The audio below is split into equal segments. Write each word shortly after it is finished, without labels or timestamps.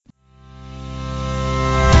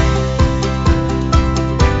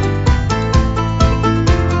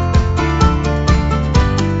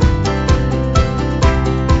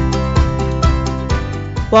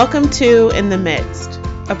Welcome to In the Midst,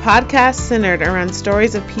 a podcast centered around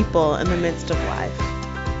stories of people in the midst of life.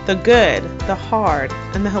 The good, the hard,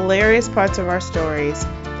 and the hilarious parts of our stories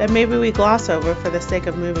that maybe we gloss over for the sake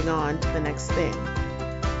of moving on to the next thing.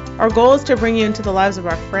 Our goal is to bring you into the lives of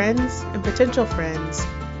our friends and potential friends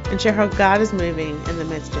and share how God is moving in the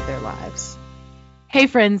midst of their lives. Hey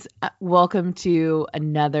friends, welcome to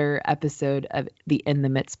another episode of the In the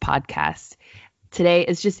Midst podcast. Today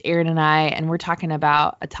is just Aaron and I, and we're talking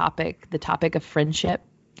about the topic of friendship.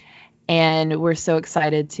 And we're so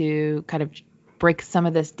excited to kind of break some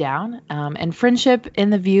of this down. And friendship in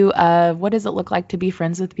the view of what does it look like to be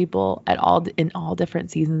friends with people in all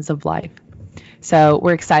different seasons of life. So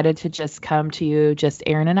we're excited to just come to you, just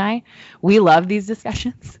Aaron and I. We love these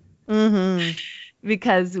discussions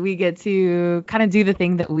because we get to kind of do the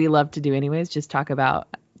thing that we love to do anyways, just talk about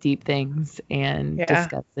deep things and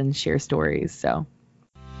discuss and share stories. So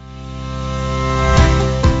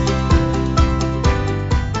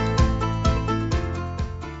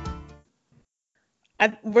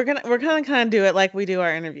we're gonna kind of do it like we do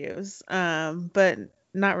our interviews, but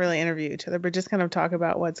not really interview each other, but just kind of talk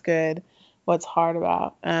about what's good, what's hard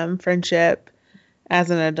about friendship as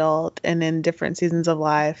an adult and in different seasons of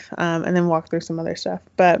life, and then walk through some other stuff.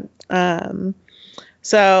 But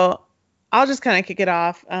so I'll just kind of kick it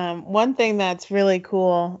off. One thing that's really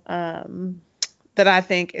cool, that I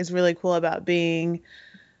think is really cool about being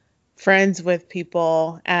friends with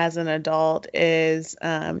people as an adult is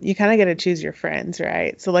you kind of get to choose your friends,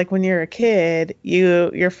 right? So like when you're a kid,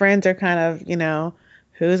 your friends are kind of,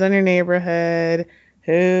 who's on your neighborhood,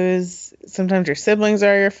 sometimes your siblings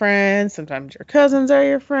are your friends, sometimes your cousins are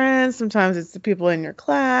your friends, sometimes it's the people in your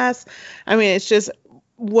class. I mean, it's just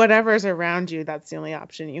whatever's around you, that's the only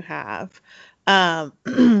option you have.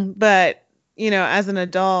 But, as an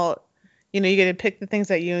adult, you get to pick the things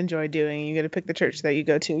that you enjoy doing. You get to pick the church that you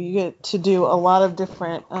go to. You get to do a lot of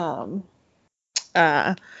different, you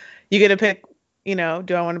get to pick, do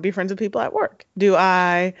I want to be friends with people at work? Do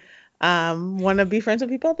I want to be friends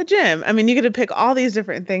with people at the gym? I mean, you get to pick all these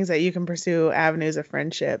different things that you can pursue avenues of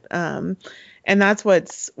friendship. And that's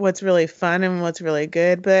what's really fun and what's really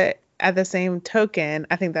good. But at the same token,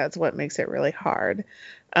 I think that's what makes it really hard.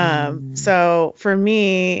 So for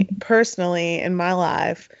me personally in my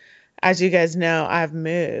life, as you guys know, I've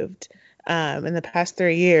moved in the past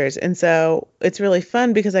 3 years. And so it's really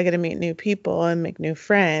fun because I get to meet new people and make new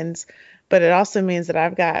friends. But it also means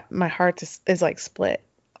that my heart is like split.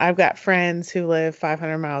 I've got friends who live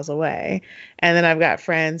 500 miles away, and then I've got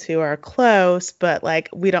friends who are close, but like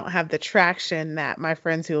we don't have the traction that my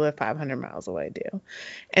friends who live 500 miles away do.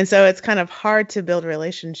 And so it's kind of hard to build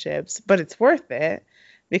relationships, but it's worth it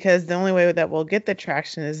because the only way that we'll get the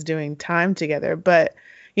traction is doing time together. But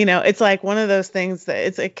it's like one of those things that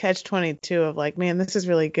it's a catch-22 of like, man, this is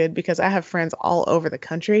really good because I have friends all over the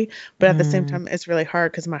country, but at the same time, it's really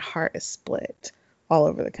hard because my heart is split all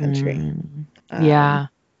over the country.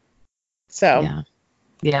 So,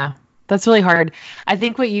 yeah, that's really hard. I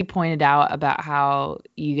think what you pointed out about how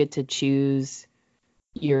you get to choose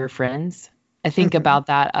your friends, I think about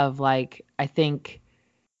that of like, I think,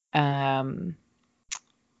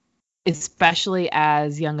 especially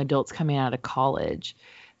as young adults coming out of college,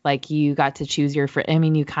 like you got to choose your friend. I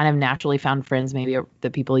mean, you kind of naturally found friends, maybe the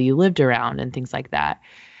people you lived around and things like that.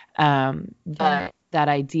 But that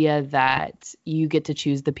idea that you get to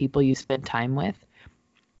choose the people you spend time with,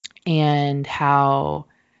 and how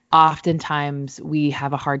oftentimes we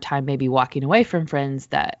have a hard time maybe walking away from friends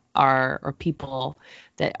that are, or people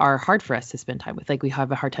that are hard for us to spend time with. Like we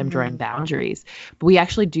have a hard time drawing boundaries, but we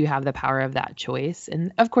actually do have the power of that choice.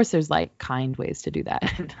 And of course there's like kind ways to do that.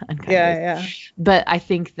 But I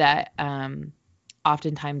think that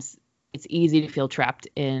oftentimes it's easy to feel trapped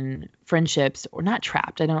in friendships, or not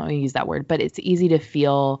trapped, I don't want to use that word, but it's easy to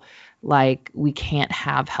feel like we can't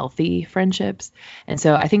have healthy friendships. And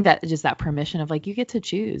so I think that just that permission of like, you get to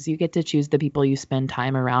choose the people you spend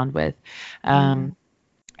time around with.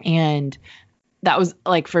 And that was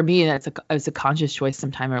like, for me, it was a conscious choice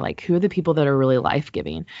sometime, or like, who are the people that are really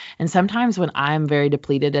life-giving? And sometimes when I'm very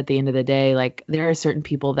depleted at the end of the day, like there are certain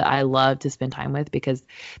people that I love to spend time with because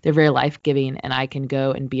they're very life-giving and I can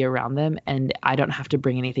go and be around them and I don't have to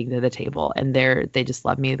bring anything to the table, and they just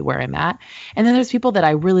love me where I'm at. And then there's people that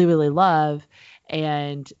I really, really love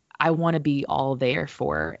and I want to be all there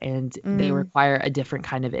for, and they require a different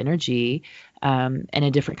kind of energy, and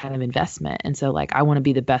a different kind of investment. And so like, I want to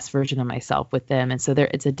be the best version of myself with them. And so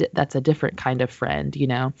that's a different kind of friend,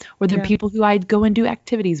 or the people who I go and do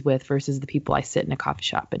activities with versus the people I sit in a coffee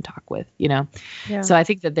shop and talk with, So I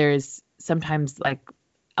think that there's sometimes like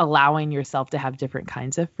allowing yourself to have different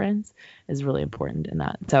kinds of friends is really important in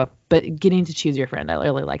that. So, but getting to choose your friend, I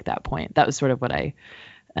really like that point. That was sort of what I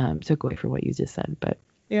took away from what you just said. But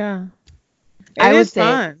yeah, I it would is say,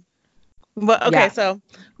 fun. But okay, yeah. so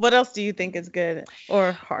what else do you think is good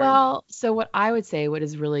or hard? Well, so what I would say, what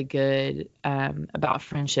is really good about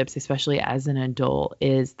friendships, especially as an adult,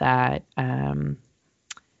 is that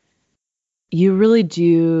you really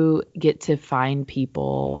do get to find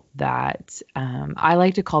people that I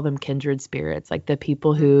like to call them kindred spirits, like the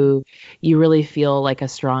people who you really feel like a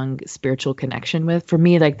strong spiritual connection with. For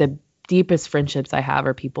me, like the deepest friendships I have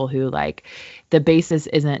are people who like the basis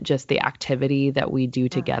isn't just the activity that we do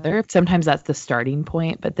together. Sometimes that's the starting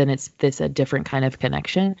point, but then it's a different kind of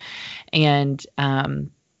connection. And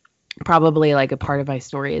probably like a part of my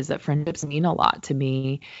story is that friendships mean a lot to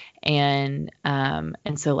me. And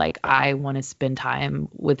so like I want to spend time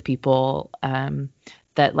with people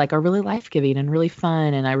that like are really life-giving and really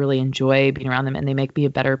fun, and I really enjoy being around them, and they make me a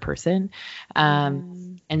better person.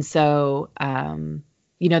 And so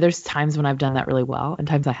there's times when I've done that really well and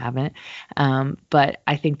times I haven't. But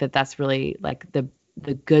I think that that's really like the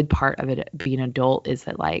good part of it being an adult, is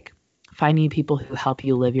that like finding people who help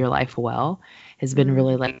you live your life well has been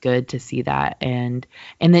really like good to see that, and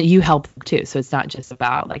that you help them too. So it's not just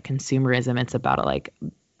about like consumerism, it's about like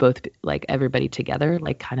both like everybody together,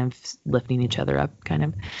 like kind of lifting each other up kind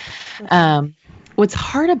of. What's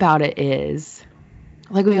hard about it is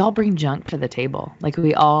like we all bring junk to the table. Like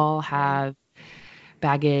we all have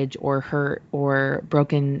baggage or hurt or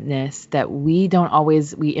brokenness that we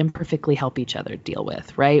imperfectly help each other deal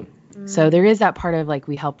with, right? So there is that part of like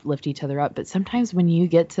we help lift each other up, but sometimes when you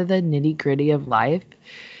get to the nitty-gritty of life,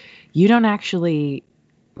 you don't actually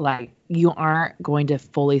like, you aren't going to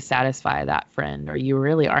fully satisfy that friend, or you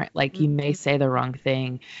really aren't, like you may say the wrong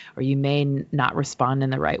thing, or you may not respond in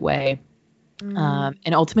the right way.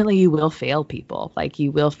 And ultimately you will fail people, like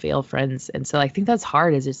you will fail friends. And so I think that's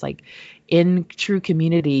hard, is just like in true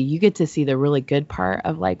community, you get to see the really good part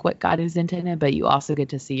of like what God has intended, but you also get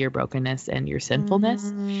to see your brokenness and your sinfulness.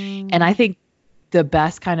 And I think the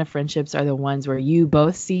best kind of friendships are the ones where you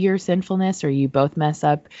both see your sinfulness, or you both mess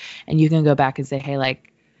up, and you can go back and say, hey,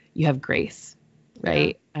 like you have grace.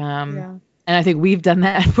 Right. And I think we've done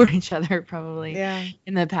that for each other probably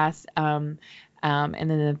in the past. And then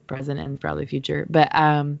the present and probably future. But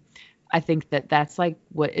I think that that's like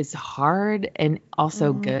what is hard and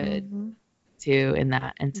also good too in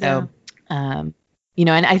that. And so, and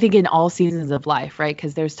I think in all seasons of life, right?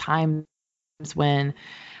 Because there's times when,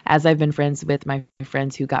 as I've been friends with my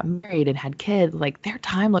friends who got married and had kids, like their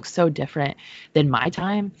time looks so different than my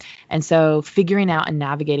time. And so figuring out and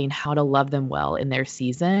navigating how to love them well in their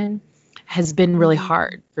season has been really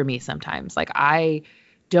hard for me sometimes. Like I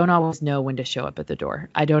don't always know when to show up at the door.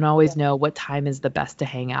 I don't always know what time is the best to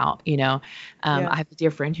hang out. I have a dear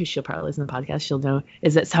friend who, she'll probably listen to the podcast, she'll know,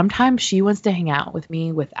 is that sometimes she wants to hang out with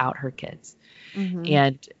me without her kids.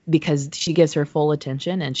 And because she gives her full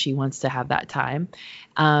attention and she wants to have that time.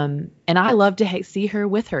 And I love to see her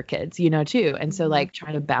with her kids, too. And so like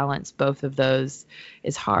trying to balance both of those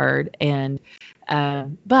is hard. And,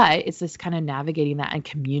 but it's just kind of navigating that and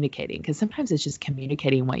communicating, because sometimes it's just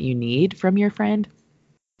communicating what you need from your friend.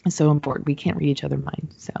 It's so important. We can't read each other's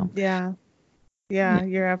minds. So yeah,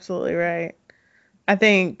 you're absolutely right.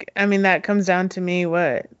 I mean, that comes down to me.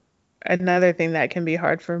 What another thing that can be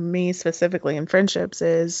hard for me specifically in friendships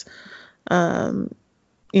is,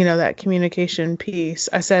 that communication piece.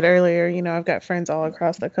 I said earlier, I've got friends all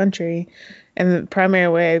across the country, and the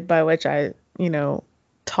primary way by which I,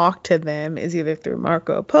 talk to them is either through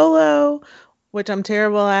Marco Polo, which I'm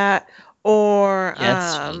terrible at, or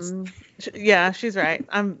yeah, she's right.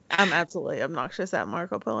 I'm absolutely obnoxious at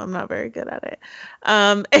Marco Polo. I'm not very good at it.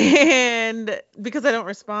 And because I don't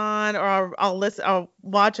respond, or I'll listen, I'll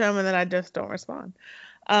watch them and then I just don't respond,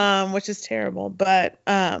 which is terrible. But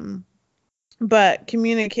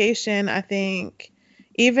communication, I think,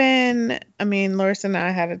 Larissa and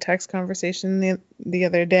I had a text conversation the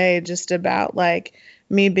other day just about like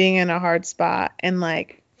me being in a hard spot, and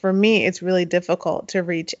like for me, it's really difficult to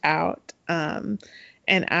reach out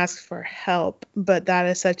and ask for help, but that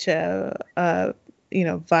is such a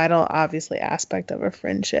vital, obviously, aspect of a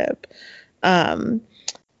friendship. Just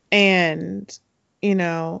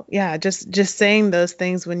saying those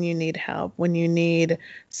things when you need help, when you need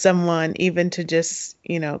someone even to just,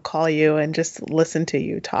 call you and just listen to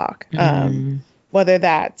you talk. Whether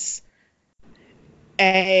that's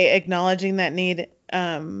acknowledging that need,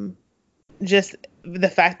 just the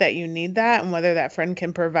fact that you need that, and whether that friend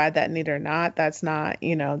can provide that need or not, that's not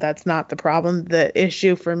the problem. The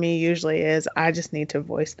issue for me usually is I just need to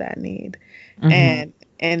voice that need. And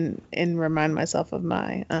and remind myself of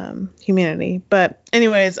my humanity. But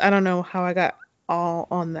anyways, I don't know how I got all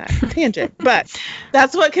on that tangent, but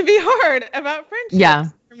that's what can be hard about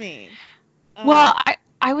friendships for me. Well,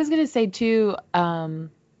 I was gonna say too,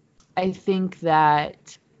 I think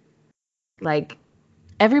that like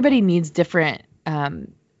everybody needs different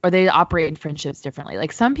or they operate in friendships differently.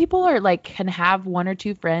 Like some people are like can have one or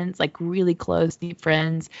two friends, like really close, deep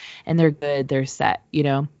friends, and they're good, they're set, you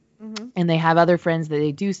know. Mm-hmm. And they have other friends that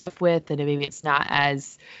they do stuff with, and maybe it's not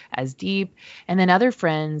as deep. And then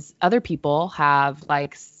other people have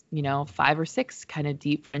like, you know, 5 or 6 kind of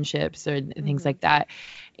deep friendships or things like that.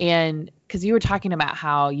 And because you were talking about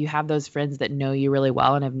how you have those friends that know you really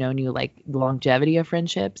well and have known you like longevity of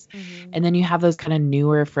friendships. And then you have those kind of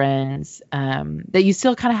newer friends that you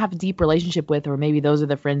still kind of have a deep relationship with, or maybe those are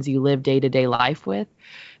the friends you live day-to-day life with.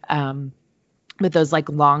 But those like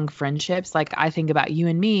long friendships, like I think about you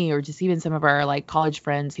and me, or just even some of our like college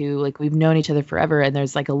friends who like we've known each other forever. And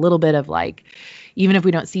there's like a little bit of like, even if we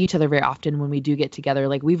don't see each other very often, when we do get together,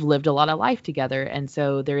 like we've lived a lot of life together. And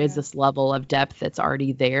so there is this level of depth that's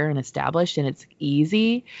already there and established, and it's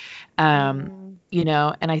easy. You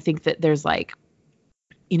know, and I think that there's like,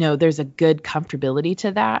 you know, there's a good comfortability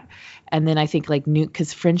to that. And then I think like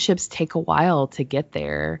because friendships take a while to get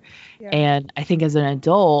there. And I think as an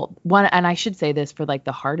adult, and I should say this for like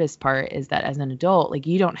the hardest part is that as an adult, like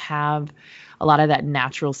you don't have a lot of that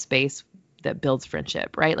natural space that builds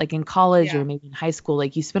friendship, right? Like in college or maybe in high school,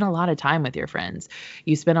 like you spend a lot of time with your friends.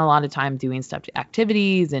 You spend a lot of time doing stuff,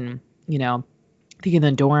 activities, and, you know, thinking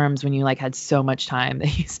the dorms when you like had so much time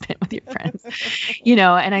that you spent with your friends, you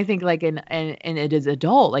know. And I think like, and it is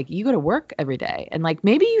adult, like you go to work every day, and like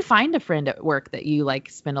maybe you find a friend at work that you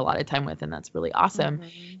like spend a lot of time with, and that's really awesome.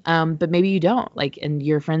 But maybe you don't, like, and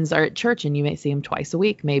your friends are at church and you may see them twice a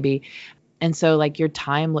week maybe. And so like your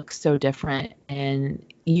time looks so different, and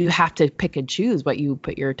you have to pick and choose what you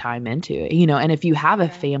put your time into, you know. And if you have a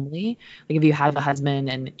family, like if you have a husband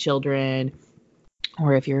and children,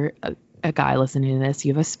 or if you're a guy listening to this,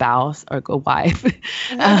 you have a spouse or a wife,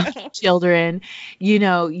 children, you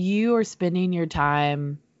know, you are spending your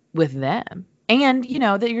time with them, and you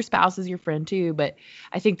know that your spouse is your friend too. But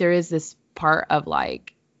I think there is this part of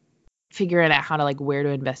like figuring out how to like where to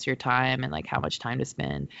invest your time and like how much time to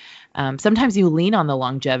spend. Sometimes you lean on the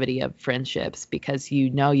longevity of friendships because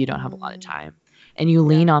you know you don't have a lot of time, and you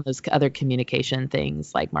lean on those other communication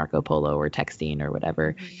things like Marco Polo or texting or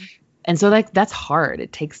whatever. And so like that's hard.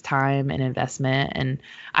 It takes time and investment. And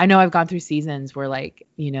I know I've gone through seasons where like,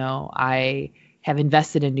 you know, I have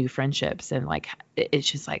invested in new friendships, and like it's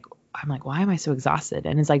just like I'm like, why am I so exhausted?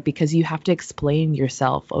 And it's like because you have to explain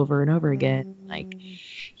yourself over and over again. Like,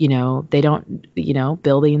 you know, they don't, you know,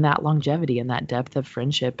 building that longevity and that depth of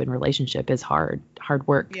friendship and relationship is hard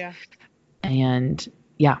work. And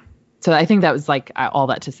so I think that was like all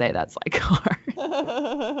that to say that's like hard.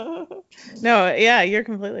 No, you're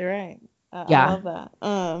completely right. I love that.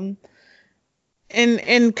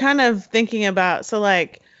 And kind of thinking about, so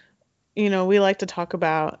like, you know, we like to talk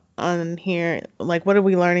about on here, like, what are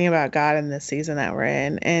we learning about God in this season that we're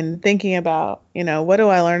in, and thinking about, you know, what do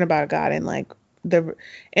I learn about God in like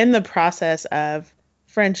in the process of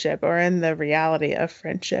friendship, or in the reality of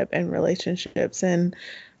friendship and relationships. And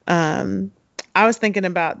I was thinking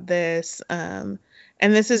about this, and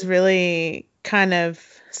this is really kind of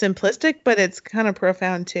simplistic, but it's kind of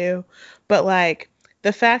profound too. But like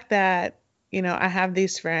the fact that, you know, I have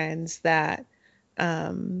these friends that,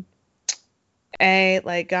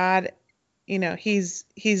 like God, you know, he's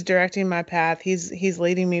directing my path. He's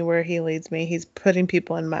leading me where he leads me. He's putting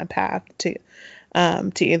people in my path to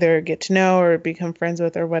either get to know or become friends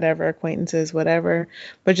with, or whatever, acquaintances, whatever.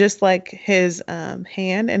 But just like his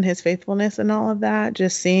hand and his faithfulness and all of that,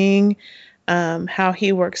 just seeing how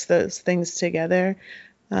he works those things together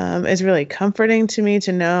is really comforting to me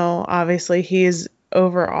to know. Obviously, he's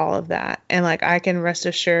over all of that, and like I can rest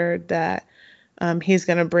assured that he's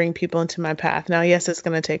going to bring people into my path. Now, yes, it's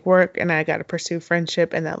going to take work, and I got to pursue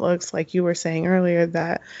friendship. And that looks, like you were saying earlier,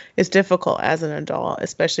 that it's difficult as an adult,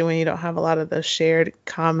 especially when you don't have a lot of those shared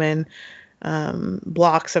common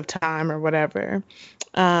blocks of time or whatever.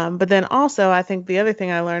 But then also, I think the other thing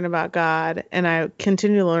I learned about God, and I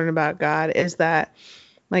continue to learn about God, is that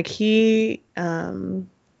like he,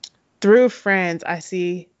 through friends, I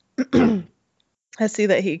see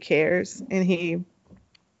that he cares, and he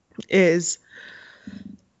is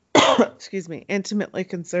excuse me, intimately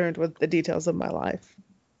concerned with the details of my life.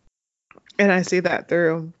 And I see that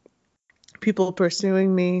through people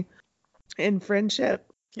pursuing me in friendship.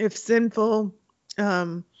 If sinful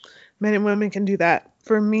men and women can do that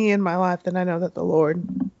for me in my life, then I know that the Lord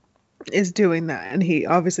is doing that, and he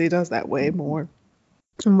obviously does that way more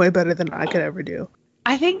and way better than I could ever do.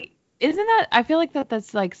 I think, I feel like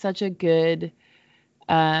that's like such a good,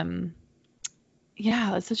 yeah,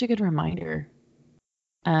 that's such a good reminder.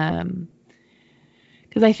 Because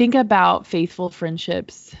I think about faithful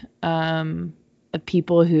friendships, of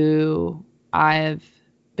people who I've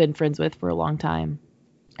been friends with for a long time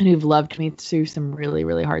and who've loved me through some really,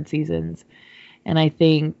 really hard seasons. And I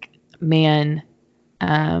think, man,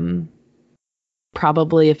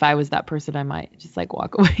 probably if I was that person, I might just like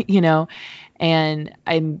walk away, you know. And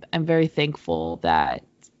I'm very thankful that,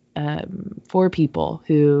 for people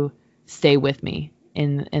who stay with me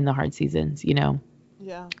in the hard seasons, you know.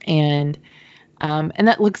 Yeah. And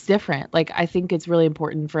that looks different. Like, I think it's really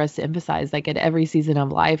important for us to emphasize, like, at every season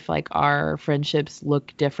of life, like, our friendships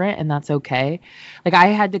look different, and that's okay. Like, I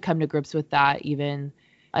had to come to grips with that, even,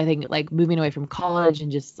 I think, like, moving away from college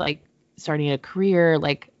and just like starting a career.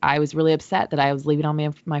 Like, I was really upset that I was leaving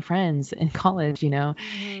all my friends in college, you know.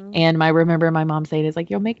 And I remember my mom saying, "It's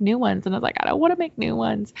like, you'll make new ones." And I was like, I don't want to make new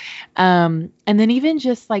ones. And then even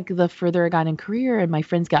just like the further I got in career and my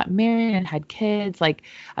friends got married and had kids, like,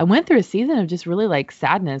 I went through a season of just really like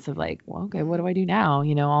sadness of like, well, okay, what do I do now?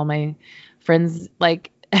 You know, all my friends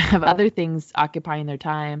like have other things occupying their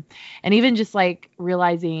time. And even just like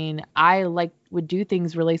realizing I like would do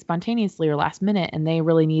things really spontaneously or last minute, and they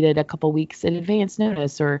really needed a couple weeks in advance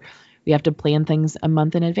notice, or we have to plan things a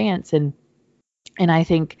month in advance. And I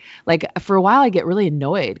think, like, for a while I get really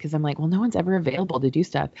annoyed because I'm like, well, no one's ever available to do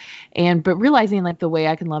stuff. But realizing, like, the way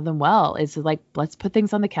I can love them well is to, like, let's put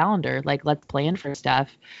things on the calendar. Like, let's plan for stuff.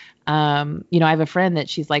 You know, I have a friend that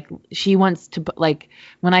she's like, she wants to, like,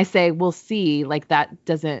 when I say we'll see, like,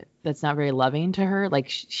 that's not very loving to her. Like,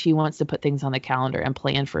 she wants to put things on the calendar and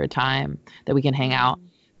plan for a time that we can hang out.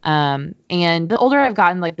 And the older I've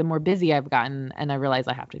gotten, like, the more busy I've gotten, and I realize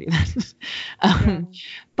I have to do that.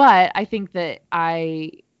 But I think that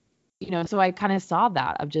so I kind of saw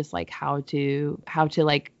that of just like how to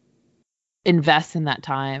like invest in that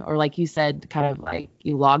time, or like you said, kind of like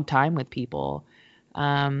you log time with people.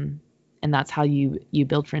 And that's how you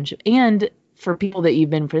build friendship. And for people that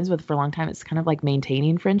you've been friends with for a long time, it's kind of like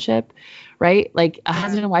maintaining friendship, right? Like a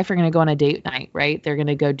husband and wife are going to go on a date night, right? They're going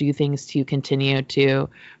to go do things to continue to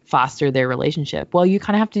foster their relationship. Well, you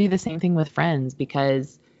kind of have to do the same thing with friends,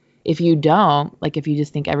 because if you don't, like, if you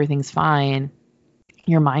just think everything's fine,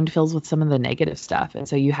 your mind fills with some of the negative stuff. And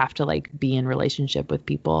so you have to like be in relationship with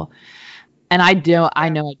people. And I know I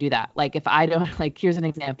do that. Like, if I don't, like, here's an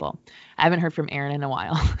example. I haven't heard from Erin in a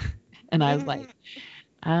while. And I was like,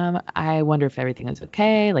 I wonder if everything is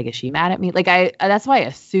okay. Like, is she mad at me? Like, that's why I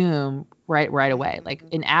assume right away, like,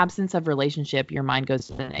 in absence of relationship, your mind goes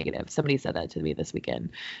to the negative. Somebody said that to me this weekend.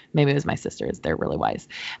 Maybe it was my sisters. They're really wise.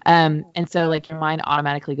 And so, like, your mind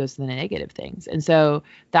automatically goes to the negative things. And so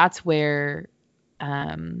that's where,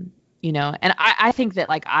 and I think that,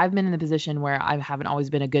 like, I've been in the position where I haven't always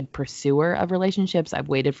been a good pursuer of relationships. I've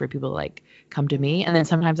waited for people to like come to me. And then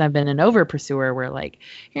sometimes I've been an over pursuer where, like,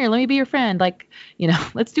 here, let me be your friend. Like,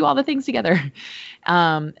 let's do all the things together.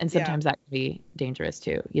 And sometimes that can be dangerous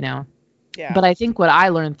too, Yeah. But I think what I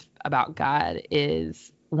learned about God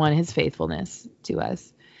is, one, his faithfulness to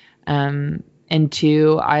us. And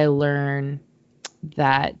two, I learn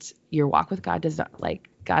that your walk with God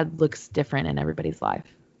God looks different in everybody's life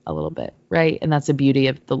a little bit, right? And that's the beauty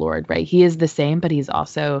of the Lord, right? He is the same, but he's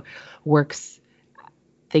also works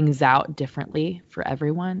things out differently for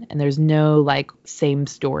everyone. And there's no like same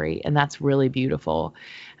story. And that's really beautiful.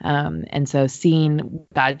 And so seeing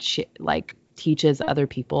God teaches other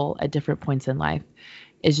people at different points in life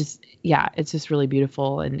is just, it's just really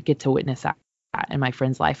beautiful, and get to witness that in my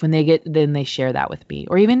friend's life when they share that with me.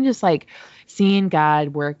 Or even just like seeing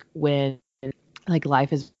God work when like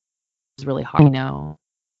life is really hard,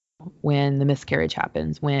 when the miscarriage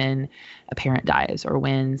happens, when a parent dies, or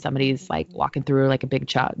when somebody's like walking through like a big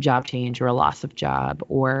job change or a loss of job,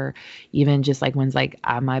 or even just like when's like,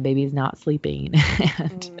 my baby's not sleeping.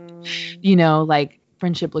 And, like,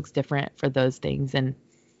 friendship looks different for those things. And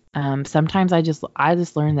sometimes I just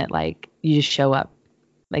learned that, like, you just show up.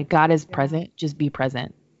 Like, God is present. Just be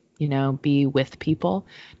present. Be with people.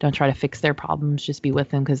 Don't try to fix their problems. Just be with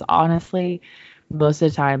them. Because honestly, most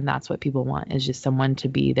of the time, that's what people want, is just someone to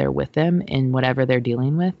be there with them in whatever they're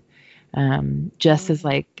dealing with. Just as,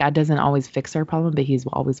 like, God doesn't always fix our problem, but he's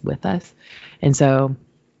always with us. And so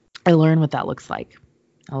I learned what that looks like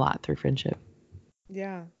a lot through friendship.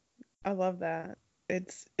 Yeah, I love that.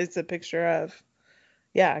 It's a picture of,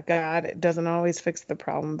 God doesn't always fix the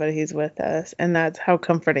problem, but he's with us. And that's how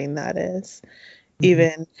comforting that is.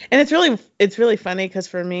 Even, and it's really funny, because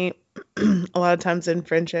for me, a lot of times in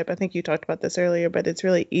friendship, I think you talked about this earlier, but it's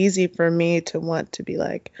really easy for me to want to be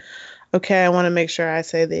like, okay, I want to make sure I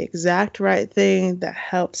say the exact right thing that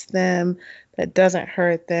helps them, that doesn't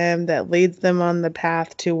hurt them, that leads them on the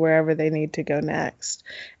path to wherever they need to go next.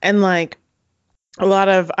 And like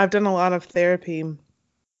I've done a lot of therapy in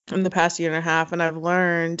the past year and a half, and I've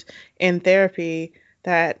learned in therapy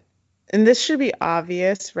that, and this should be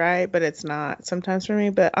obvious, right? But it's not sometimes for me,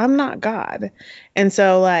 but I'm not God. And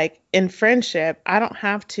so, like in friendship, I don't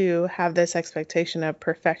have to have this expectation of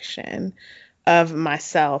perfection of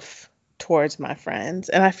myself towards my friends.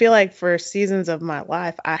 And I feel like for seasons of my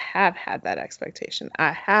life, I have had that expectation.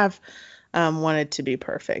 I have wanted to be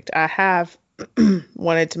perfect. I have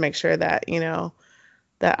wanted to make sure that,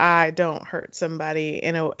 that I don't hurt somebody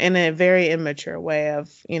in a very immature way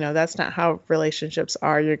of, that's not how relationships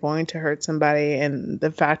are. You're going to hurt somebody, and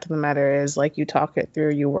the fact of the matter is, like, you talk it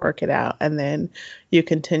through, you work it out, and then you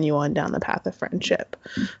continue on down the path of friendship.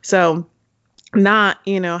 So not,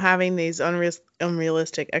 having these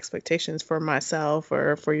unrealistic expectations for myself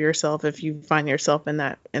or for yourself if you find yourself in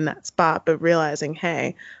that spot, but realizing,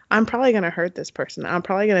 hey, I'm probably going to hurt this person. I'm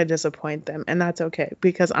probably going to disappoint them, and that's okay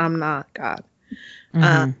because I'm not God.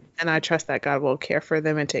 And I trust that God will care for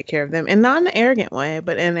them and take care of them, and not in an arrogant way,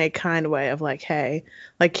 but in a kind way of like, hey,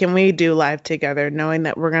 like, can we do life together knowing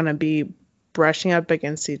that we're going to be brushing up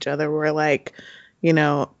against each other? We're like,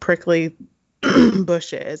 prickly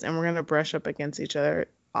bushes, and we're going to brush up against each other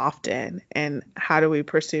often. And how do we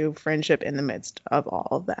pursue friendship in the midst of all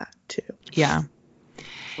of that too? Yeah.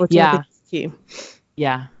 Which I think is key.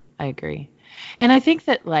 Yeah, I agree. And I think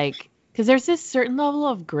that, like, because there's this certain level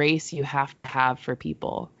of grace you have to have for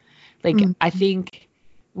people. Like, I think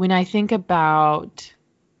when I think about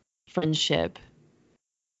friendship,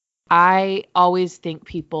 I always think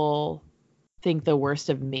people think the worst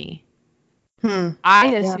of me. I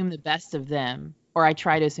assume the best of them, or I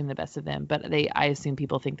try to assume the best of them, but I assume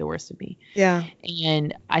people think the worst of me. Yeah.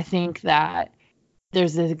 And I think that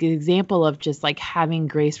there's an example of just like having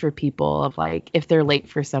grace for people, of like if they're late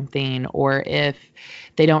for something or if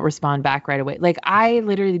they don't respond back right away. Like, I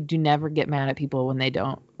literally do never get mad at people when they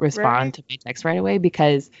don't respond to my text right away,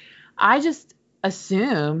 because I just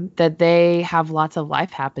assume that they have lots of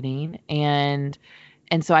life happening. And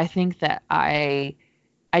so I think that I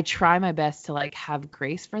try my best to like have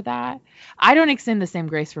grace for that. I don't extend the same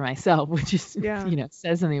grace for myself, which is,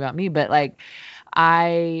 says something about me, but like,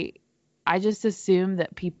 I just assume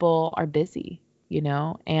that people are busy,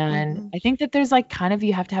 and I think that there's like kind of,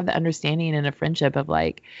 you have to have the understanding in a friendship of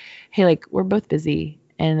like, hey, like, we're both busy,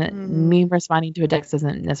 and me responding to a text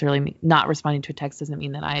doesn't necessarily mean, not responding to a text doesn't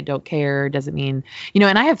mean that I don't care, doesn't mean,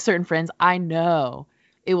 and I have certain friends, I know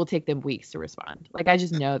it will take them weeks to respond. Like, I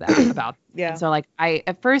just know that about them. Yeah. And so like,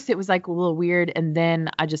 at first it was like a little weird, and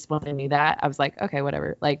then I just, once I knew that, I was like, okay,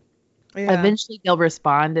 whatever. Like, eventually they'll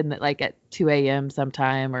respond in like at 2 a.m.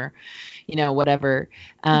 sometime, or, whatever.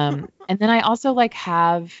 And then I also like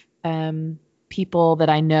have, people that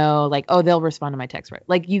I know, like, oh, they'll respond to my text, right?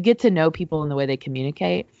 Like, you get to know people in the way they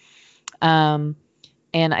communicate. And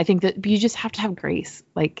I think that you just have to have grace.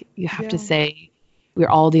 Like, you have to say, we're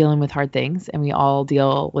all dealing with hard things, and we all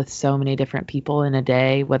deal with so many different people in a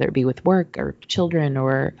day, whether it be with work or children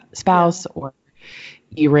or spouse or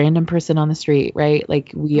you random person on the street, right?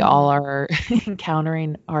 Like, we all are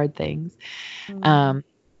encountering hard things.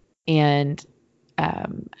 And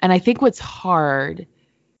I think what's hard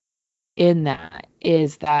in that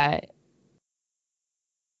is that,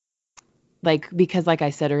 like, because like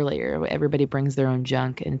I said earlier, everybody brings their own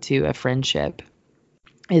junk into a friendship,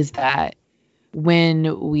 is that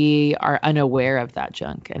when we are unaware of that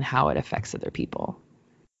junk and how it affects other people.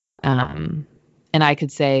 And I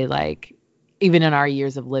could say, like, even in our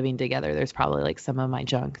years of living together, there's probably like some of my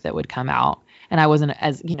junk that would come out, and I wasn't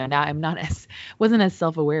as, now I'm not as, wasn't as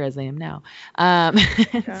self-aware as I am now.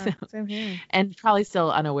 Same here. And probably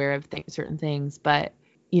still unaware of certain things. But,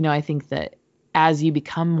 I think that as you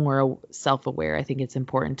become more self-aware, I think it's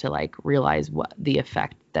important to like realize what the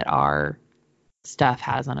effect that our stuff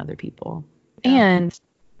has on other people. Yeah. And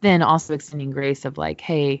then also extending grace of like,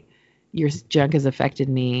 hey, your junk has affected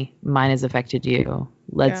me, mine has affected you.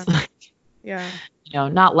 Let's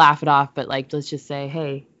not laugh it off, but like, let's just say,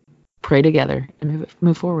 hey, pray together and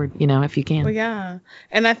move forward, if you can. Well, yeah.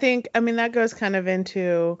 And I think, that goes kind of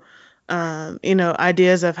into,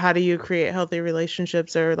 ideas of how do you create healthy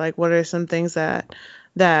relationships, or like, what are some things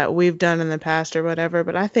that we've done in the past or whatever.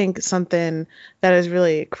 But I think something that is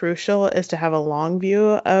really crucial is to have a long view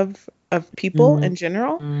of people in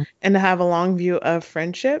general, and to have a long view of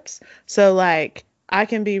friendships. So like, I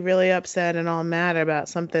can be really upset and all mad about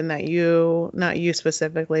something that you, not you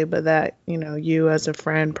specifically, but that, you as a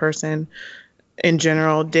friend, person in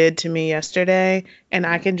general did to me yesterday, and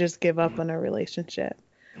I can just give up on a relationship.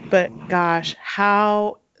 But gosh,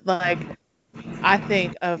 how, like, I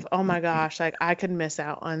think of, oh my gosh, like I could miss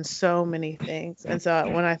out on so many things. And so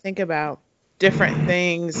when I think about different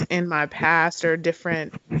things in my past or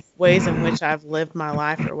different ways in which I've lived my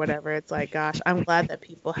life or whatever, it's like, gosh, I'm glad that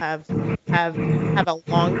people have a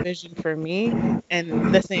long vision for me,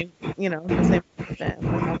 and the same for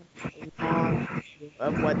them. Like, I want a long view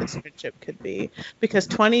of what this friendship could be, because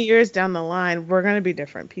 20 years down the line, we're going to be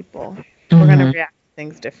different people. We're going to Mm-hmm. react to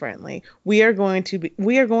things differently. We are going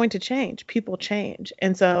to change. People change.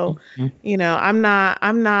 And so, I'm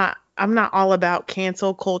not all about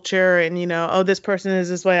cancel culture and, oh, this person is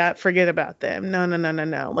this way, I forget about them. No, no, no, no,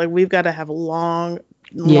 no. Like, we've got to have a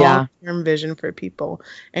Yeah. long-term vision for people,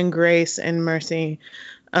 and grace and mercy,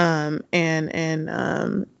 and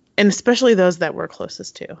especially those that we're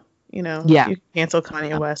closest to. Yeah. You can cancel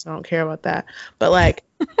Kanye West. I don't care about that. But like,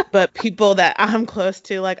 but people that I'm close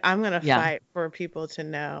to, like, I'm gonna Yeah. fight for people to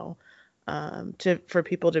know, for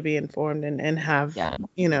people to be informed and have, Yeah.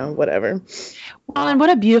 Whatever. Well, and what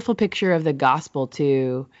a beautiful picture of the gospel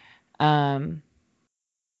too. Yeah.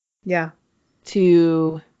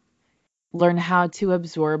 To learn how to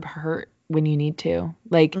absorb hurt when you need to.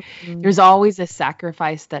 Like, Mhm. there's always a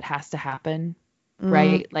sacrifice that has to happen,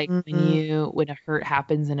 right? Like Mhm. when a hurt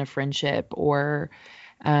happens in a friendship, or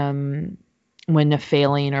when a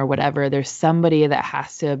failing or whatever, there's somebody that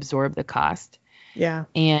has to absorb the cost. Yeah.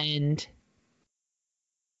 And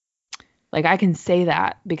like, I can say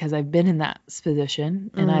that because I've been in that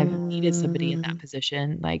position, and I've needed somebody in that Mm.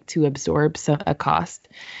 position, like, to absorb a cost.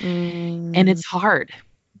 And Mm. it's hard.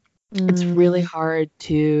 It's really Mm. hard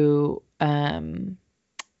to,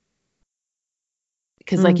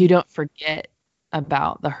 because, like, you Mm. don't forget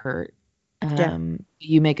about the hurt. Yeah.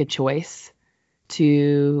 You make a choice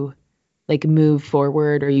to, like, move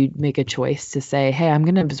forward, or you make a choice to say, hey, I'm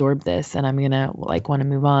going to absorb this, and I'm going to, like, want to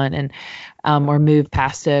move on, and or move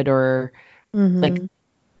past it, or like Mhm.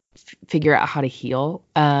 figure out how to heal.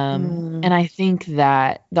 And Mm. I think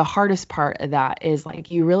that the hardest part of that is,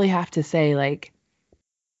 like, you really have to say, like,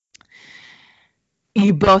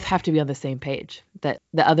 you both have to be on the same page, that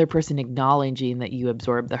the other person acknowledging that you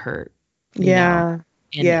absorb the hurt, Yeah.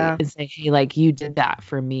 and Yeah. say, hey, like, you did that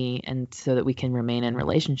for me, and so that we can remain in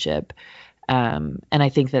relationship. And I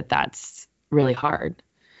think that that's really hard,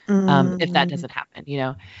 if that Mm. doesn't happen.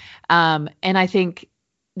 And I think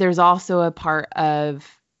there's also a part of,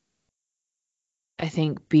 I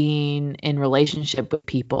think, being in relationship with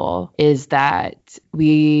people is that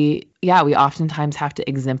we oftentimes have to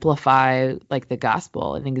exemplify, like, the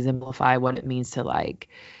gospel, and exemplify what it means to, like,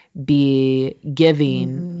 be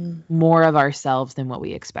giving Mm. more of ourselves than what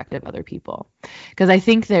we expect of other people. Because I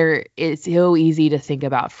think it's so easy to think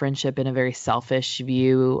about friendship in a very selfish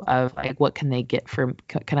view of, like, what can they get from,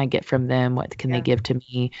 can I get from them? What can they Yeah. give to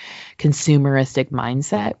me? Consumeristic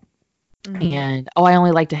mindset. Mhm. And, oh, I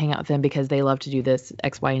only like to hang out with them because they love to do this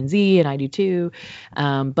X, Y, and Z, and I do too.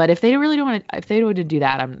 But if they really don't want to, if they don't want to do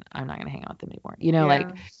that, I'm not going to hang out with them anymore. Yeah. Like,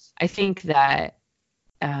 I think that,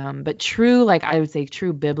 but true, like, I would say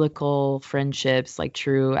true biblical friendships, like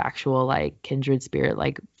true actual, like, kindred spirit,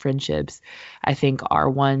 like, friendships, I think are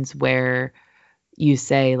ones where you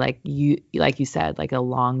say, like you said, like, a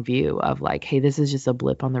long view of, like, hey, this is just a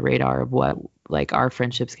blip on the radar of what, like, our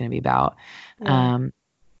friendship's going to be about. Yeah. Um,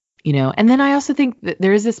 and then I also think that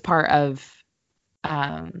there is this part of,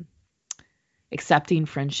 um, accepting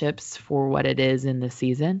friendships for what it is in the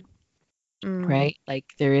season, Mm. right? Like,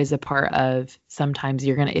 there is a part of, sometimes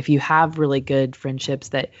if you have really good friendships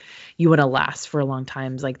that you want to last for a long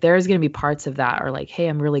time, like, there's going to be parts of that are like, hey,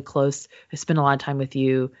 I'm really close. I spend a lot of time with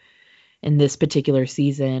you in this particular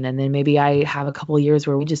season. And then maybe I have a couple of years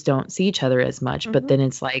where we just don't see each other as much, but Mhm. then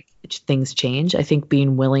it's like things change. I think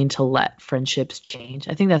being willing to let friendships change.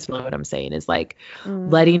 I think that's really what I'm saying, is, like,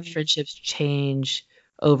 letting Mm. friendships change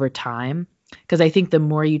over time. Because I think the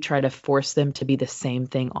more you try to force them to be the same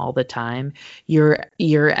thing all the time, your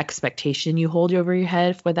expectation you hold over your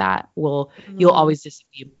head for that you'll Mm. always just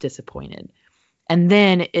be disappointed. And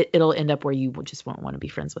then it'll end up where you just won't want to be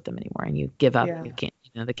friends with them anymore, and you give up. Yeah. You can't,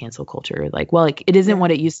 the cancel culture, like, well, like, it isn't Yeah.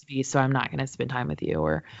 what it used to be, so I'm not going to spend time with you,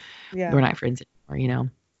 or Yeah. we're not friends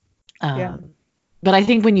anymore. Yeah. But I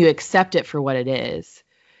think when you accept it for what it is,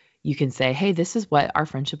 you can say, hey, this is what our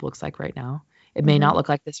friendship looks like right now. It may Mhm. not look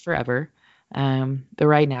like this forever. But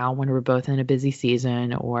right now, when we're both in a busy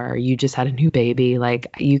season, or you just had a new baby, like,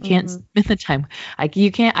 you can't Mhm. spend the time, like,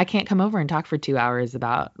 I can't come over and talk for 2 hours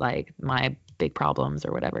about, like, my big problems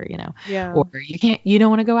or whatever, Yeah. or you don't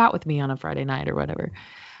want to go out with me on a Friday night or whatever.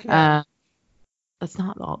 Yeah. That's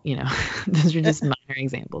not all, those are just minor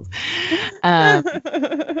examples. I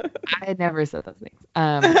never said those things.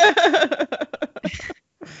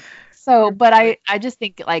 But I just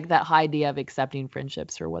think like that idea of accepting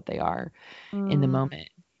friendships for what they are in the moment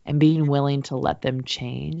and being willing to let them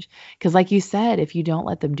change. Because like you said, if you don't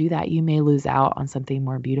let them do that, you may lose out on something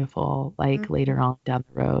more beautiful, like later on down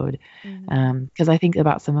the road. Because I think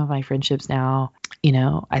about some of my friendships now,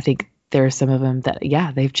 I think there are some of them that,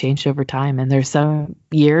 they've changed over time. And there's some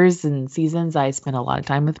years and seasons I spent a lot of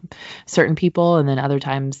time with certain people. And then other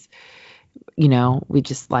times,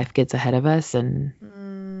 life gets ahead of us and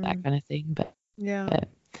that kind of thing. But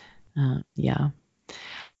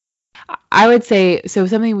I would say, so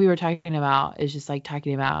something we were talking about is just like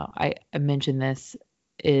talking about, I mentioned this,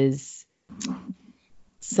 is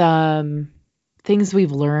some things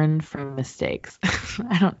we've learned from mistakes.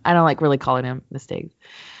 I don't like really calling them mistakes.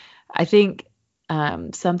 I think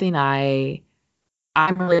something I'm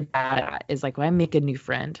really bad at is like when I make a new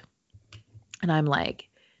friend and I'm like,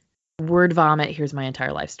 word vomit, here's my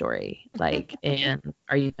entire life story. Like, and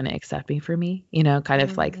are you going to accept me for me? Kind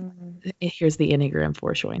of like, here's the Enneagram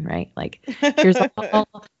 4 showing, right? Like, here's all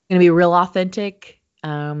going to be real authentic,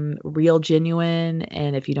 real genuine.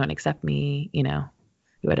 And if you don't accept me,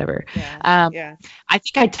 whatever. I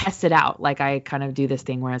think I test it out. Like I kind of do this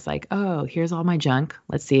thing where it's like, oh, here's all my junk.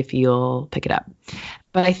 Let's see if you'll pick it up.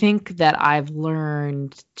 But I think that I've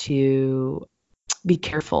learned to be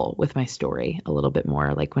careful with my story a little bit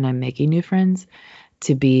more. Like when I'm making new friends,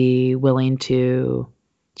 to be willing to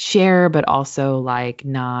share, but also like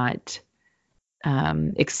not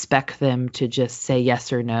expect them to just say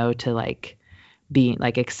yes or no to like being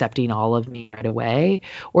like accepting all of me right away,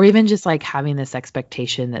 or even just like having this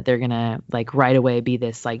expectation that they're gonna like right away be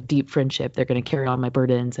this like deep friendship. They're gonna carry all my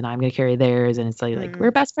burdens and I'm gonna carry theirs, and it's like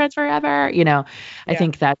we're best friends forever. I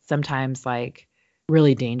think that's sometimes like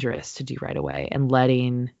really dangerous to do right away, and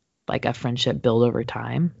letting like a friendship build over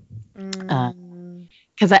time.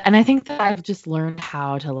 I think that I've just learned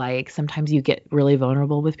how to like, sometimes you get really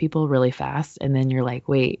vulnerable with people really fast, and then you're like,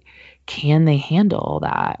 wait, can they handle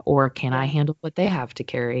that? Or can I handle what they have to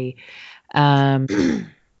carry? I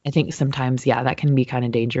think sometimes, that can be kind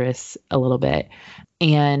of dangerous a little bit.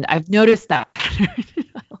 And I've noticed that pattern in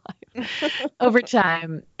my life over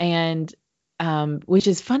time. And which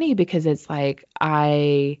is funny because it's like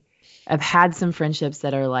I've had some friendships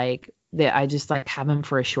that are like that I just like have them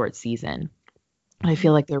for a short season. I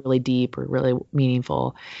feel like they're really deep or really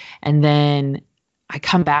meaningful. And then I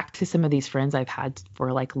come back to some of these friends I've had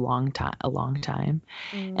for like a long time.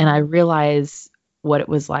 And I realize what it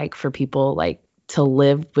was like for people like to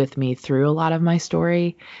live with me through a lot of my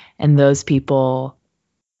story. And those people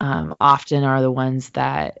often are the ones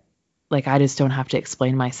that like, I just don't have to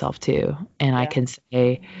explain myself to. And I can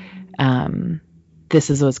say,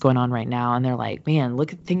 this is what's going on right now. And they're like, man,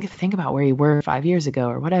 think about where you were 5 years ago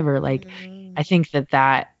or whatever. Like, I think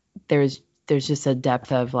that there's just a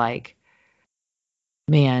depth of like,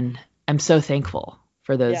 man, I'm so thankful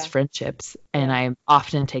for those friendships, and I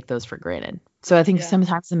often take those for granted. So I think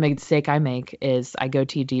sometimes the mistake I make is I go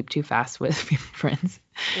too deep too fast with friends.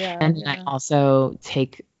 And I also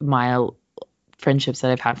take my friendships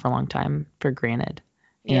that I've had for a long time for granted.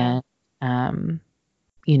 And,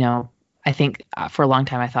 I think for a long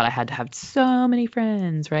time I thought I had to have so many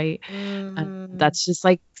friends, right? That's just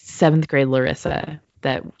like 7th grade Larissa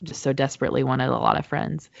that just so desperately wanted a lot of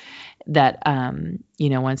friends that,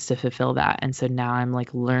 wants to fulfill that. And so now I'm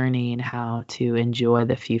like learning how to enjoy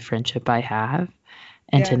the few friendship I have,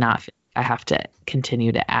 and to not, I have to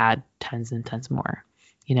continue to add tons and tons more,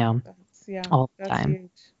 all the time.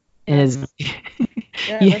 Huge. It is.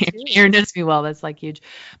 You knows me well. That's like huge.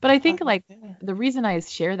 But I think like the reason I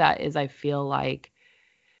share that is I feel like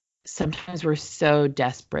sometimes we're so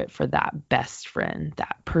desperate for that best friend,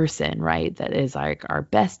 that person, right? That is like our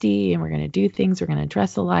bestie, and we're going to do things, we're going to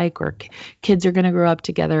dress alike, or kids are going to grow up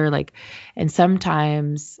together. Like, and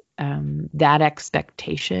sometimes that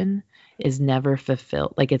expectation is never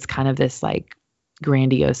fulfilled. Like, it's kind of this like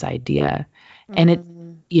grandiose idea. And it,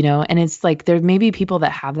 and it's like, there may be people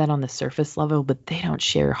that have that on the surface level, but they don't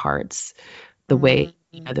share hearts the way,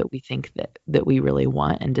 that we think that we really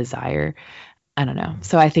want and desire. I don't know.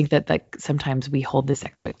 So I think that like sometimes we hold this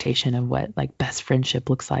expectation of what like best friendship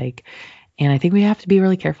looks like. And I think we have to be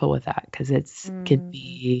really careful with that, because could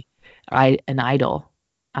be an idol.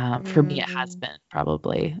 For me, it has been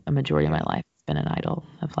probably a majority of my life. It's been an idol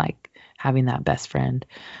of like having that best friend.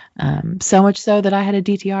 So much so that I had a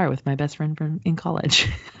DTR with my best friend in college.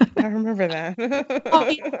 I remember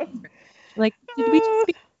that. Like, did we just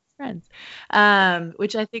be friends?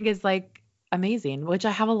 Which I think is like amazing, which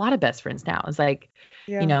I have a lot of best friends now. It's like,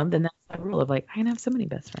 Yeah, then that's the rule of like, I can have so many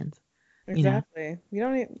best friends, you know? exactly. You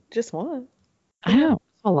don't need just one. I know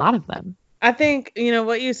a lot of them. I think,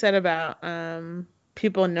 what you said about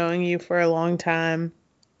people knowing you for a long time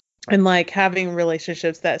and like having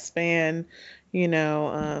relationships that span, you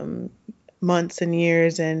know, months and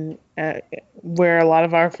years, and where a lot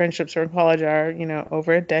of our friendships from college are,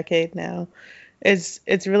 over a decade now.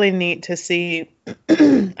 It's really neat to see.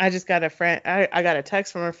 I just got a friend. I got a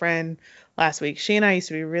text from a friend last week. She and I used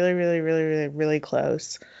to be really, really, really, really, really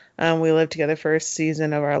close. We lived together for a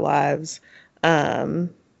season of our lives.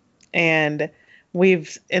 Um, and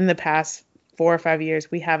we've, in the past 4 or 5 years,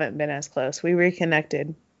 we haven't been as close. We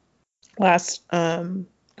reconnected last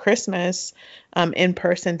Christmas in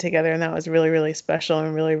person together, and that was really, really special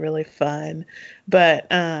and really, really fun. But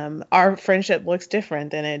our friendship looks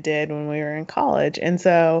different than it did when we were in college. And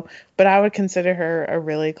so, but I would consider her a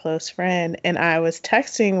really close friend. And I was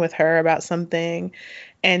texting with her about something,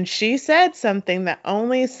 and she said something that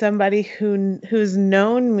only somebody who's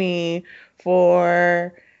known me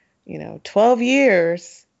for 12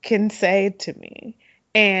 years can say to me.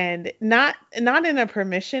 And not in a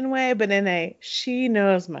permission way, but in a, she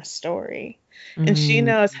knows my story, and she Mm,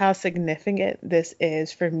 knows how significant this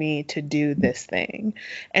is for me to do this thing.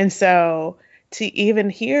 And so to even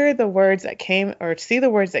hear the words that came, or see the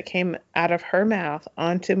words that came out of her mouth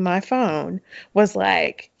onto my phone, was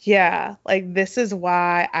like, yeah, like this is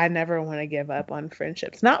why I never want to give up on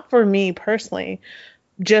friendships. Not for me personally,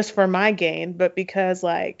 just for my gain, but because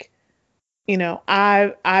like,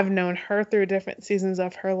 I've known her through different seasons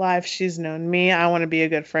of her life. She's known me. I want to be a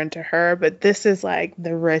good friend to her, but this is like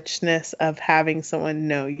the richness of having someone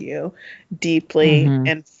know you deeply,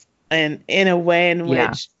 hmm and in a way in Yeah.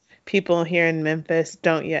 which people here in Memphis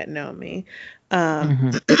don't yet know me.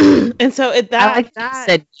 Um, hmm and so I like that you that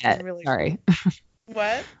said is yet. really Sorry.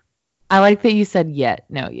 what? I like that you said yet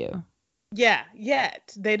know you. Yeah,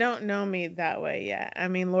 yet. They don't know me that way yet. I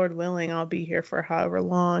mean, Lord willing, I'll be here for however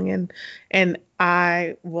long, and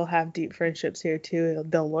I will have deep friendships here too.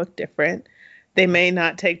 They'll look different. They may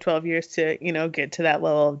not take 12 years to, get to that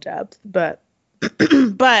level of depth, but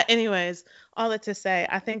but anyways, all that to say,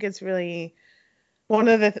 I think it's really one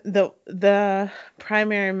of the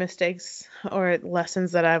primary mistakes or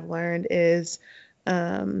lessons that I've learned is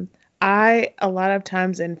um I a lot of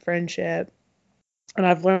times in friendship, and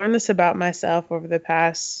I've learned this about myself over the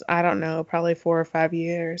past, I don't know, probably 4 or 5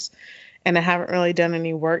 years. And I haven't really done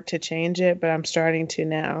any work to change it, but I'm starting to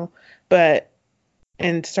now. But,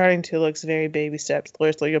 and starting to looks very baby steps.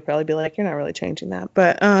 Larissa, you'll probably be like, you're not really changing that.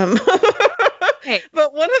 But, Hey,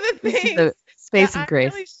 but one of the this is things the that space of I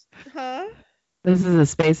grace. really, huh? This is a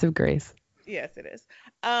space of grace. Yes, it is.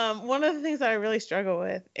 One of the things that I really struggle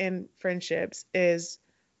with in friendships is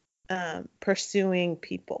pursuing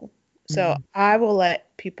people. So Mm. I will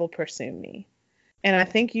let people pursue me. And I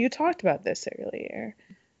think you talked about this earlier.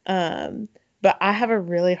 Um, but I have a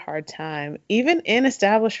really hard time, even in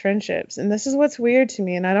established friendships. And this is what's weird to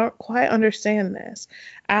me, and I don't quite understand this.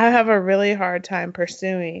 I have a really hard time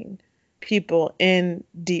pursuing people in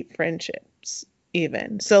deep friendships,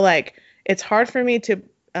 even. So, like, it's hard for me to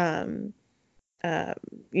um, um,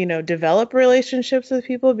 develop relationships with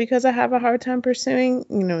people because I have a hard time pursuing,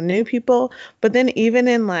 new people. But then even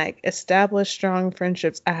in like established strong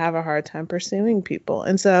friendships, I have a hard time pursuing people.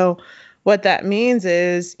 And so what that means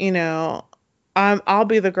is, I'll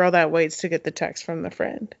be the girl that waits to get the text from the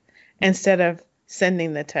friend instead of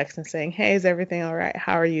sending the text and saying, "Hey, is everything all right?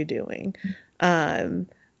 How are you doing?" Um,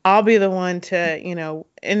 I'll be the one to,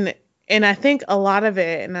 and I think a lot of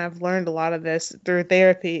it, and I've learned a lot of this through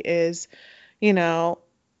therapy, is you know,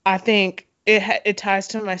 I think it ties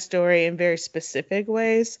to my story in very specific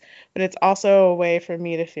ways, but it's also a way for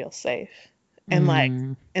me to feel safe. And like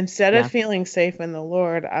Mm. instead of Yeah. feeling safe in the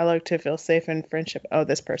Lord, I look to feel safe in friendship. Oh,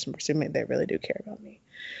 this person pursued me. They really do care about me.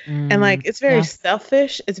 And like Mm. it's very Yeah.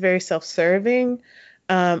 selfish, it's very self-serving.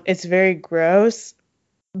 It's very gross,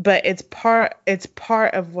 but it's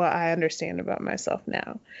part of what I understand about myself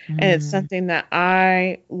now. And it's Mm. something that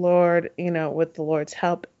I, Lord, with the Lord's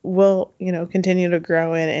help, will, continue to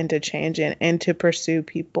grow in and to change in and to pursue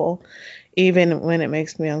people, even when it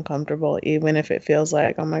makes me uncomfortable, even if it feels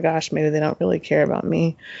like, oh my gosh, maybe they don't really care about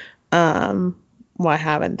me. Um, why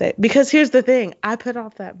haven't they? Because here's the thing, I put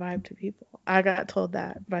off that vibe to people. I got told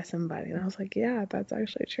that by somebody, and I was like, yeah, that's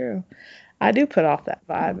actually true. I do put off that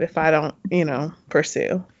vibe if I don't,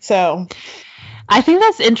 pursue. So, I think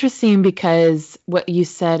that's interesting because what you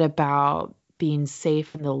said about being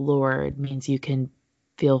safe in the Lord means you can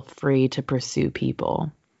feel free to pursue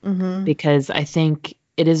people. because I think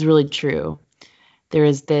it is really true.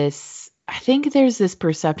 I think there's this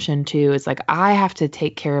perception too. It's like, I have to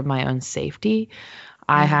take care of my own safety.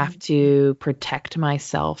 I have to protect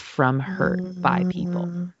myself from hurt by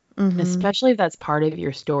people, especially if that's part of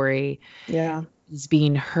your story. Yeah. Is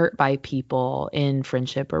being hurt by people in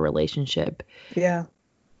friendship or relationship. Yeah.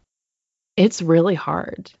 It's really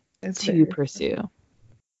hard It's to pursue.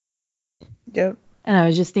 Yep. And I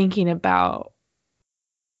was just thinking about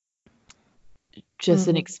just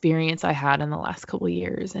an experience I had in the last couple of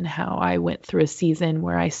years and how I went through a season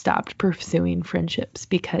where I stopped pursuing friendships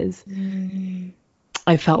because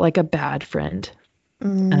I felt like a bad friend.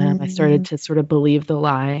 I started to sort of believe the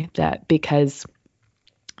lie that because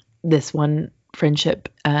this one friendship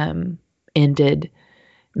ended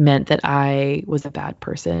meant that I was a bad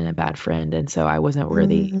person, a bad friend. And so I wasn't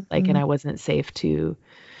worthy, and I wasn't safe to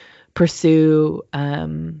pursue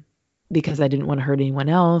because I didn't want to hurt anyone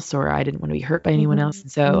else, or I didn't want to be hurt by anyone else.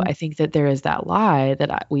 And so I think that there is that lie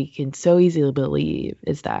that we can so easily believe,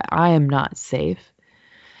 is that I am not safe,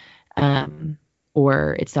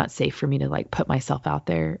 or it's not safe for me to like put myself out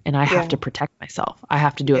there, and I have to protect myself. I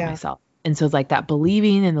have to do it myself. And so it's like that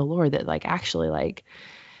believing in the Lord that like actually like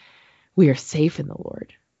we are safe in the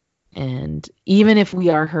Lord. And even if we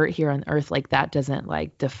are hurt here on earth, like that doesn't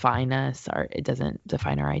like define us, or it doesn't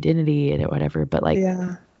define our identity and whatever, but like,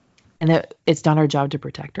 and that it's not our job to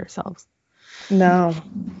protect ourselves. No.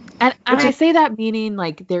 And I say that meaning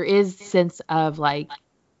like there is sense of like,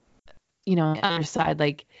 on the other side,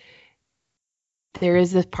 like there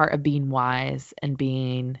is this part of being wise and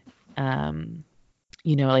being,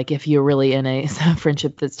 like if you're really in a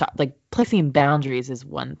friendship that's like placing boundaries is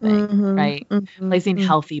one thing, right? Placing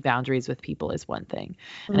healthy boundaries with people is one thing.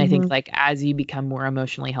 And I think like as you become more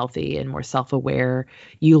emotionally healthy and more self-aware,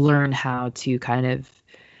 you learn how to kind of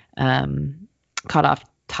cut off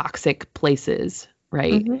toxic places,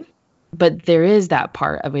 right? But there is that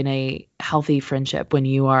part of in a healthy friendship when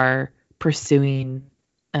you are pursuing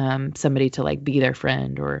somebody to like be their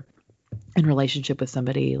friend or in relationship with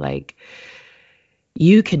somebody, like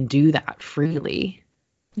you can do that freely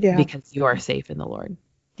because you are safe in the Lord.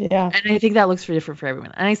 Yeah. And I think that looks different for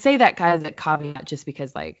everyone. And I say that kind of the caveat just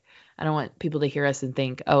because like, I don't want people to hear us and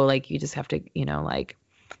think, oh, like you just have to, like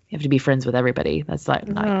you have to be friends with everybody. That's like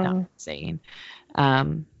not what I'm saying.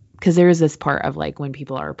 Because there is this part of like when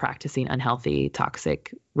people are practicing unhealthy,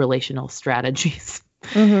 toxic relational strategies,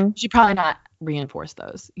 you should probably not reinforce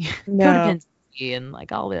those. Codependency and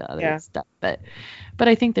like all the other stuff. But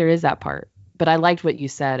I think there is that part. But I liked what you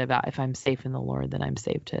said about if I'm safe in the Lord, then I'm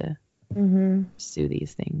safe to pursue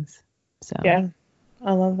these things. So yeah,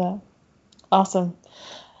 I love that. Awesome.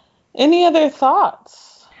 Any other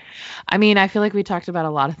thoughts? I mean, I feel like we talked about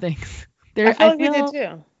a lot of things. I feel like we did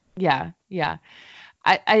too. Yeah.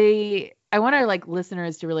 I want our like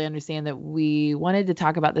listeners to really understand that we wanted to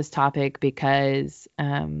talk about this topic because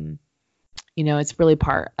it's really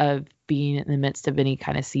part of being in the midst of any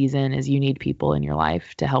kind of season is you need people in your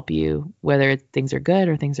life to help you, whether things are good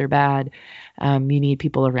or things are bad. You need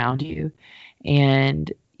people around you.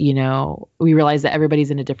 And, we realize that everybody's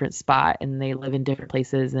in a different spot and they live in different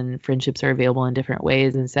places and friendships are available in different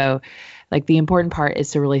ways. And so like the important part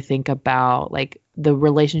is to really think about like the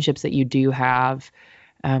relationships that you do have.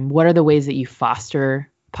 What are the ways that you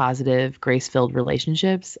foster positive, grace-filled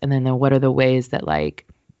relationships? And then what are the ways that like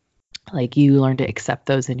you learn to accept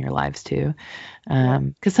those in your lives too.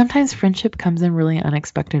 Because sometimes friendship comes in really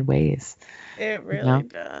unexpected ways. It really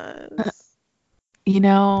does.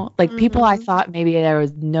 Like people I thought maybe there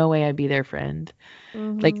was no way I'd be their friend.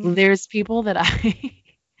 Like there's people that I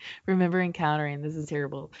remember encountering. This is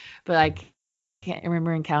terrible, but I can't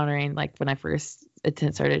remember encountering like when I first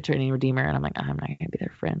started attending Redeemer, and I'm like, I'm not gonna be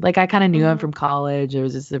their friend. Like I kind of knew him from college. There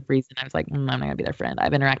was just a reason I was like, I'm not gonna be their friend.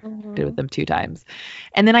 I've interacted with them 2 times,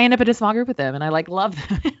 and then I end up in a small group with them, and I like love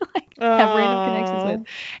them, like have random connections with.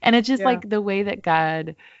 And it's just like the way that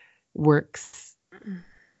God works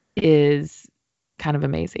is kind of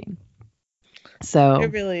amazing. So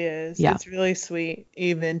it really is. Yeah. It's really sweet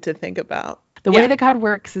even to think about. The way that God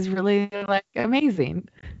works is really like amazing.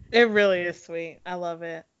 It really is sweet. I love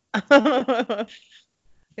it. It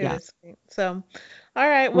is sweet. So, all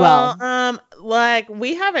right. Well, like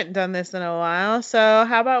we haven't done this in a while. So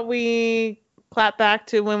how about we clap back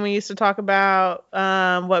to when we used to talk about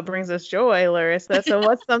what brings us joy, Larissa. So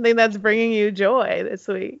what's something that's bringing you joy this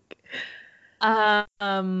week?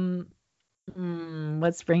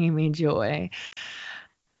 What's bringing me joy?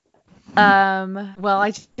 Well,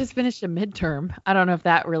 I just finished a midterm. I don't know if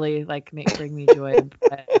that really like bring me joy,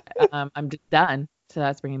 but I'm just done. So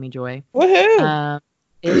that's bringing me joy. Woohoo!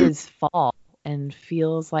 It is fall and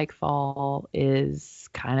feels like fall is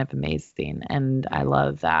kind of amazing. And I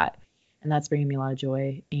love that. And that's bringing me a lot of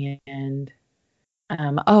joy. And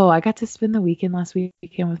I got to spend the weekend last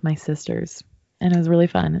weekend with my sisters, and it was really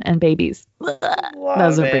fun. And babies.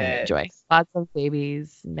 Those are bringing me joy. Lots of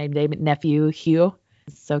babies. My nephew, Hugh,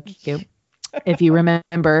 is so cute. If you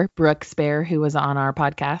remember Brooke Spare, who was on our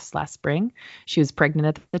podcast last spring, she was pregnant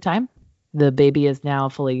at the time. The baby is now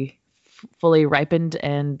fully ripened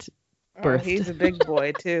and birthed. He's a big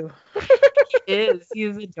boy too. He is.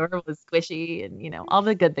 He's adorable, squishy, and all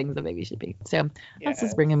the good things a baby should be. So that's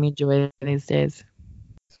just bringing me joy these days.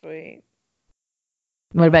 Sweet.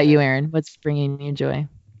 What about you, Erin? What's bringing you joy?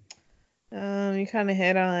 You kind of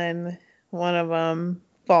hit on one of them,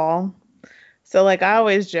 fall. So like I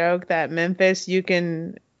always joke that Memphis, you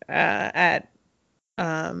can at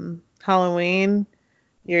Halloween,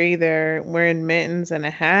 you're either wearing mittens and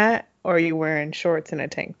a hat or you're wearing shorts and a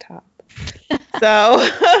tank top. So,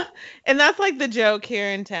 and that's like the joke here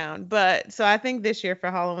in town. But so I think this year for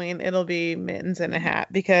Halloween, it'll be mittens and a hat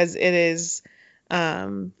because it is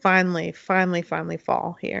finally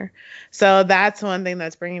fall here. So that's one thing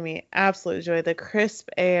that's bringing me absolute joy, the crisp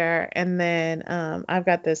air. And then I've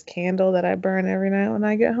got this candle that I burn every night when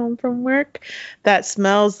I get home from work that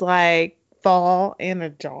smells like fall in a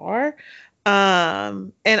jar.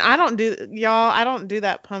 And I don't do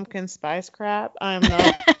that pumpkin spice crap. I'm not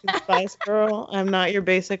a pumpkin spice girl. I'm not your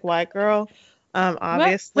basic white girl.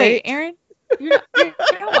 Obviously. Wait, Erin, you're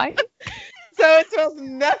not white. So it smells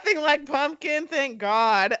nothing like pumpkin, thank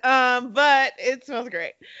God. But it smells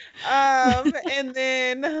great. And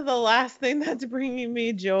then the last thing that's bringing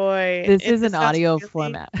me joy. This is an audio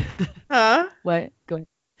format. Huh? What? Go ahead.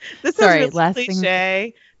 This Sorry, really last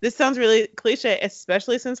cliche. This sounds really cliche,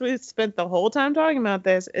 especially since we've spent the whole time talking about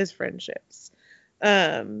this, is friendships.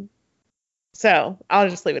 So I'll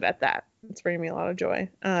just leave it at that. It's bringing me a lot of joy.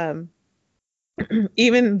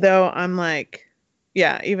 Even though I'm like,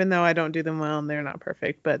 even though I don't do them well and they're not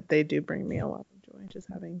perfect, but they do bring me a lot of joy, just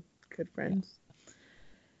having good friends.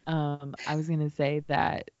 I was going to say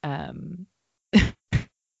that,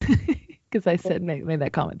 because I said made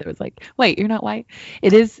that comment that was like, wait, you're not white.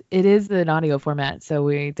 It is an audio format, so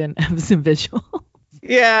we didn't have some visual.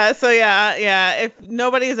 Yeah. So yeah. If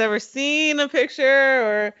nobody has ever seen a picture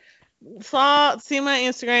or see my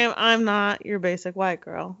Instagram, I'm not your basic white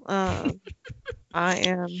girl. I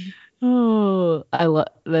am. Oh, I love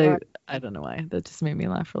that. I don't know why. That just made me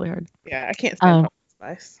laugh really hard. Yeah, I can't stand pumpkin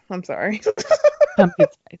spice. I'm sorry. Pumpkin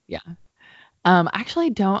spice, yeah.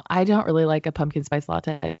 Actually, I don't really like a pumpkin spice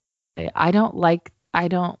latte. I don't like.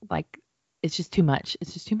 It's just too much.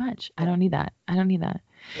 It's just too much. I don't need that. Yeah.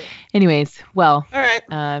 Anyways, well, all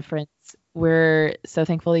right, friends, we're so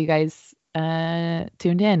thankful you guys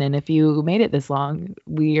tuned in, and if you made it this long,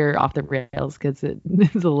 we are off the rails because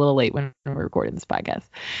it's a little late when we're recording this podcast.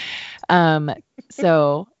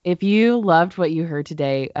 So if you loved what you heard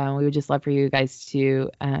today, we would just love for you guys to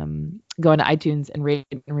go into iTunes and rate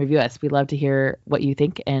and review us. We'd love to hear what you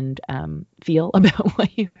think and feel about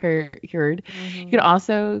what you heard. Mm-hmm. You can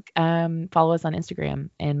also follow us on Instagram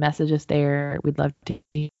and message us there. We'd love to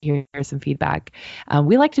hear some feedback.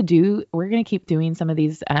 We're going to keep doing some of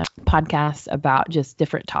these podcasts about just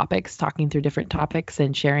different topics, talking through different topics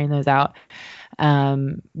and sharing those out.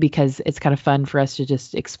 Because it's kind of fun for us to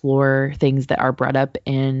just explore things that are brought up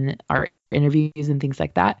in our interviews and things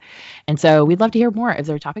like that. And so we'd love to hear more. If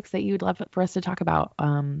there are topics that you'd love for us to talk about,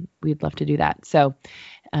 we'd love to do that. So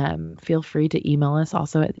feel free to email us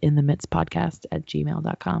also at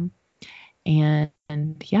inthemitspodcast@gmail.com.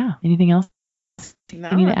 And yeah, anything else you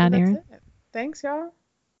need to add, Erin? Thanks, y'all.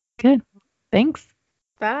 Good. Thanks.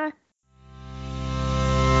 Bye.